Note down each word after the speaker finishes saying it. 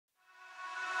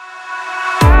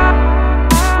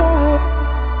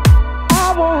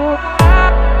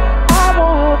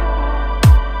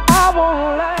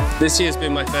This year's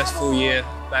been my first full year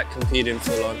back competing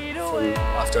full on from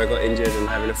after I got injured and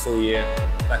having a full year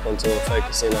back on tour,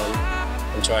 focusing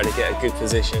on trying to get a good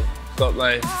position. Got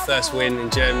my first win in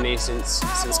Germany since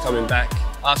coming back.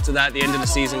 After that, the end of the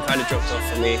season kind of dropped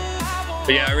off for me.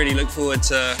 But yeah, I really look forward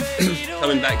to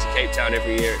coming back to Cape Town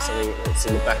every year. It's something that's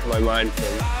in the back of my mind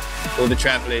from all the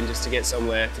travelling, just to get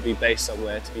somewhere, to be based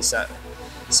somewhere, to be sat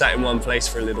in one place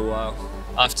for a little while.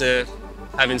 After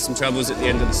having some troubles at the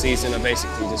end of the season, I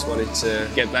basically just wanted to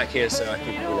get back here so I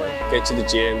could get to the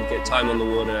gym, get time on the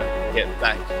water, get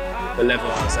back the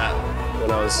level I was at when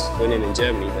I was winning in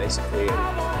Germany, basically. And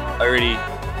I really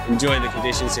enjoy the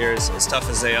conditions here, as tough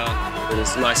as they are.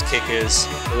 There's nice kickers,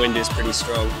 the wind is pretty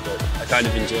strong, but I kind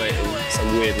of enjoy it in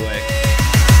some weird way.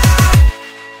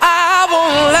 I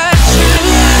won't let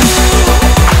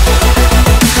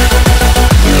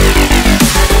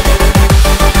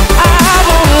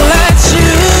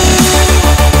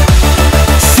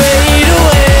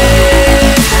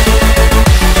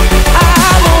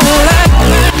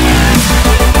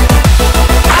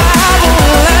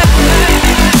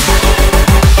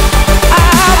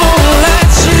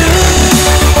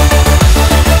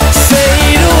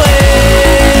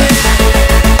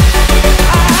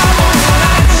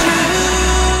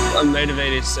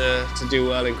motivated to do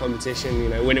well in competition.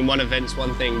 Winning one event's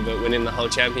one thing, but winning the whole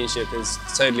championship is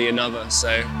totally another. So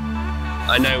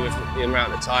I know with the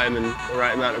amount of time and the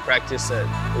right amount of practice that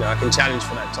I can challenge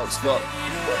for that top spot,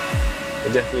 but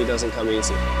it definitely doesn't come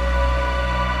easy.